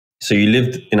So you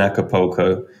lived in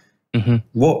Acapulco.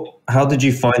 Mm-hmm. How did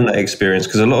you find that experience?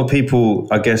 Because a lot of people,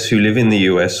 I guess, who live in the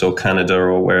US or Canada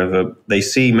or wherever, they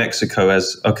see Mexico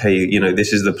as, okay, you know,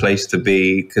 this is the place to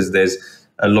be because there's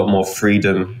a lot more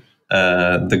freedom.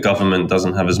 The government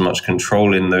doesn't have as much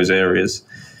control in those areas.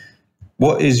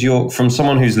 What is from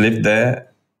someone who's lived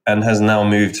there and has now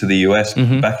moved to the US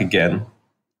back again,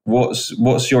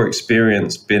 what's your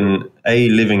experience been, A,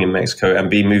 living in Mexico, and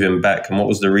B, moving back, and what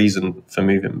was the reason for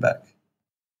moving back?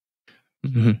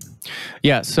 Mm-hmm.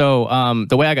 Yeah, so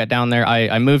the way I got down there,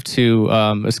 I moved to,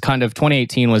 it was kind of,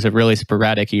 2018 was a really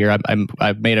sporadic year.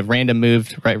 I made a random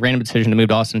decision to move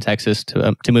to Austin, Texas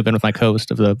to move in with my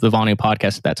co-host of the Vonu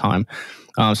podcast at that time.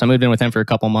 So I moved in with him for a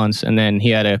couple months, and then he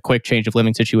had a quick change of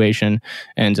living situation,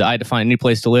 and I had to find a new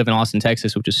place to live in Austin,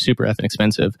 Texas, which is super effing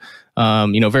expensive,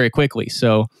 very quickly.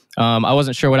 So I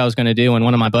wasn't sure what I was going to do, and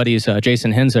one of my buddies,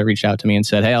 Jason Henza, reached out to me and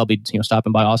said, "Hey, I'll be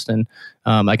stopping by Austin.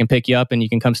 I can pick you up, and you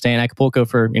can come stay in Acapulco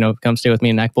come stay with me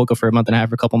in Acapulco for a month and a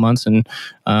half, or a couple months, and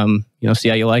see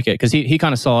how you like it." Because he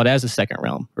kind of saw it as a second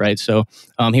realm, right? So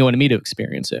he wanted me to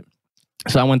experience it.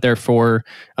 So I went there for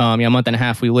a month and a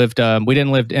half. We lived. We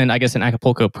didn't live in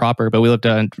Acapulco proper, but we lived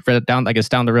down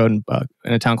the road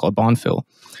in a town called Bonfil,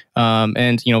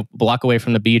 and a block away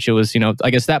from the beach. It was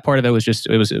that part of it was just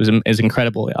it was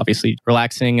incredible. Obviously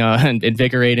relaxing and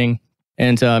invigorating.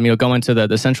 And going to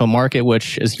the central market,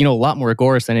 which is a lot more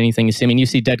agorist than anything you see. I mean, you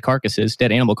see dead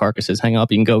animal carcasses hang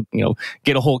up. You can go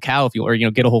get a whole cow if you or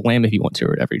get a whole lamb if you want to, or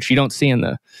whatever, which you don't see in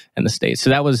the States.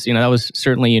 So that was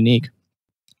certainly unique.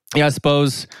 Yeah, I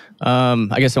suppose.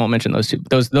 I guess I won't mention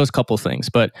those couple things,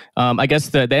 but I guess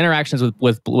the interactions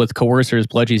with coercers,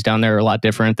 bludgies down there are a lot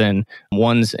different than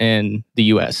ones in the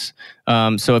U.S.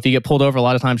 So if you get pulled over, a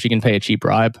lot of times you can pay a cheap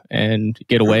bribe and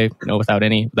get away, without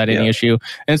any issue.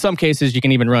 And in some cases, you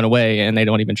can even run away and they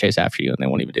don't even chase after you and they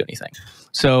won't even do anything.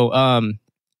 So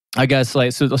I guess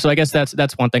I guess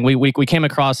that's one thing. We came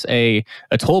across a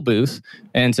toll booth,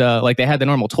 and they had the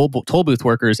normal toll booth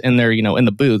workers in there, in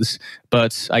the booths,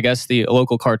 but I guess the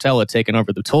local cartel had taken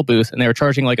over the toll booth, and they were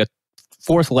charging like a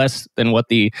fourth less than what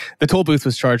the toll booth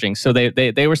was charging. So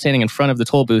they were standing in front of the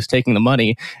toll booth taking the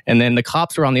money, and then the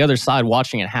cops were on the other side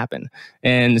watching it happen,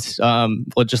 and just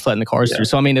letting the cars through.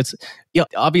 So I mean, it's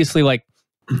obviously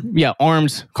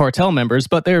armed cartel members,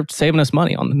 but they're saving us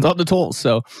money on the tolls.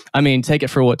 So I mean, take it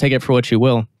for what you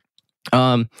will.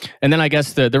 And then I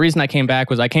guess the reason I came back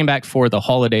was I came back for the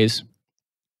holidays.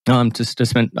 To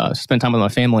spend time with my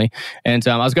family, and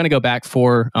I was going to go back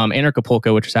for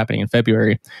Anarchapulco, which is happening in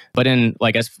February. But in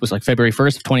I guess it was February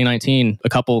 1st of 2019, a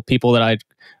couple people that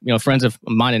friends of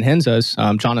mine and Henza's,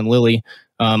 John and Lily,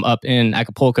 up in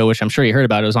Acapulco, which I'm sure you heard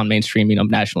about. It was on mainstream,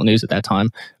 national news at that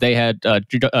time. They had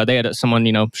someone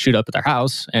shoot up at their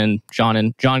house, and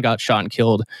John got shot and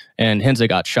killed, and Henza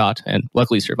got shot and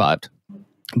luckily survived.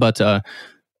 But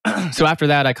so after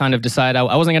that, I kind of decided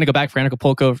I wasn't going to go back for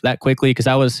Acapulco that quickly, because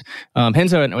I was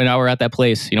Henza and I were at that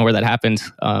place, where that happened,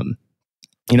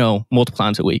 multiple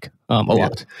times a week, a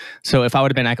lot. So if I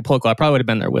would have been in Acapulco, I probably would have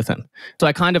been there with him. So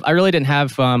I really didn't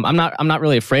have. I'm not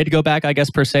really afraid to go back, I guess,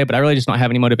 per se, but I really just don't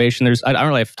have any motivation. I don't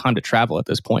really have time to travel at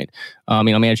this point.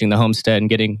 Managing the homestead and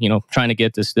getting trying to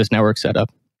get this network set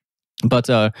up. But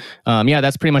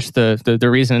that's pretty much the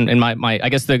reason. And my I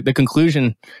guess the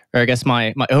conclusion, or I guess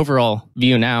my overall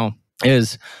view now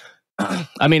is,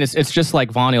 I mean, it's just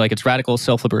like Vonu, it's radical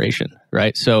self-liberation,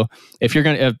 right? So if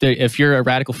you're a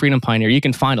radical freedom pioneer, you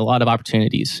can find a lot of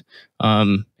opportunities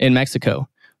in Mexico.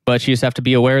 But you just have to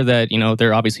be aware that, there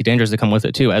are obviously dangers that come with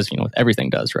it too, as, everything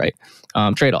does, right?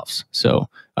 Trade-offs. So,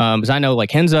 as I know,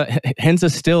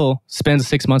 Henza still spends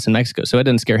 6 months in Mexico, so it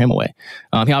doesn't scare him away.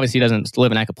 He obviously doesn't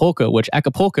live in Acapulco, which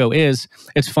Acapulco is,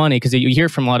 it's funny because you hear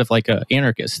from a lot of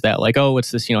anarchists that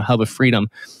it's this, hub of freedom.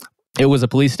 It was a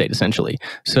police state, essentially.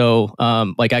 So,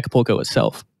 Acapulco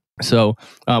itself. So,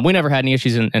 we never had any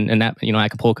issues in that,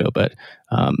 Acapulco, but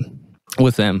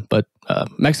with them. But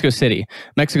Mexico City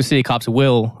cops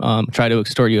will try to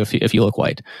extort you if you look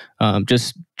white.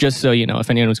 Just so you know, if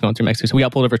anyone was going through Mexico, so we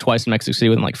got pulled over twice in Mexico City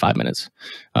within 5 minutes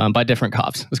by different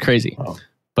cops. It was crazy. Wow.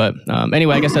 But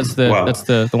anyway, I guess that's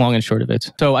the long and short of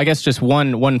it. So I guess just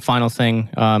one final thing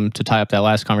to tie up that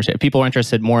last conversation. If people are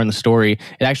interested more in the story,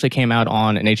 it actually came out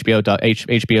on an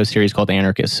HBO series called The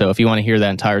Anarchist. So if you want to hear that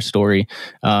entire story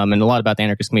and a lot about the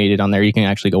anarchist community on there, you can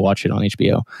actually go watch it on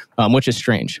HBO, which is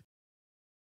strange.